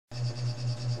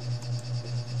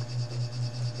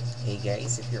Hey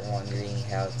guys, if you're wondering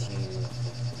how to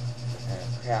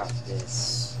craft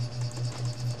this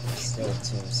snow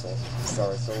tomb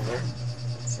star silver,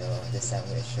 so this time I'm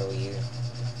going to show you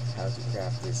how to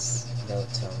craft this snow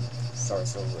tomb star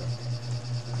silver.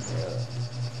 So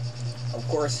of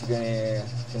course you're going to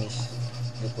finish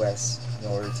the quest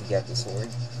in order to get the sword,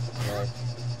 but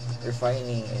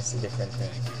refining is a different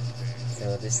thing.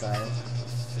 So this time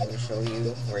I will show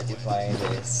you where to find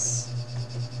this.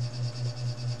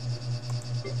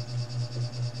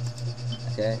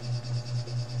 Okay,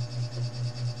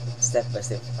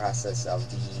 step-by-step process of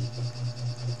the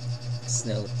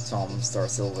snow tomb star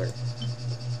silver.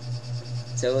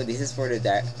 So this is for the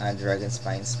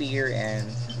Dragonspine spear, and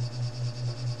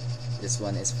this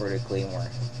one is for the claymore.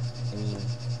 I mean,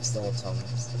 the snow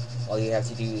tombs. All you have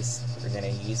to do is we're gonna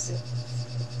use it.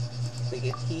 Click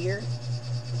it here,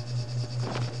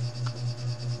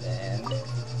 then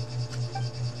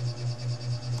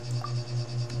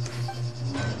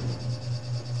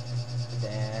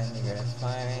you're gonna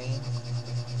find.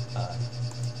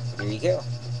 Here you go.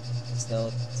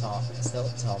 Snow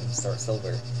tomb star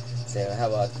silver. So how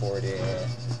about for the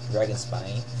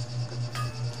Dragonspine?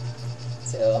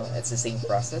 So it's the same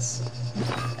process.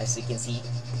 As you can see,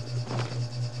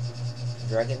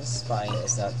 Dragonspine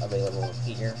is not available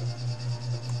here.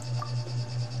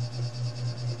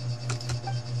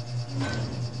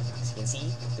 As you can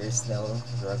see, there's no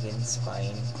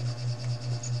Dragonspine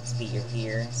spear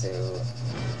here, so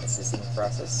it's the same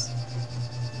process.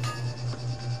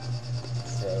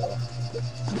 So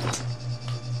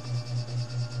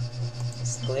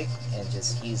just click and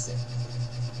just use it.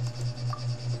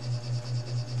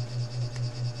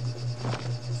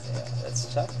 So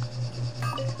let's check.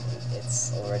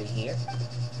 It's already here.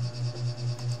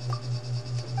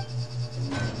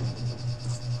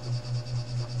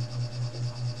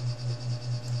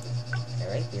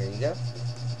 Alright, there you go.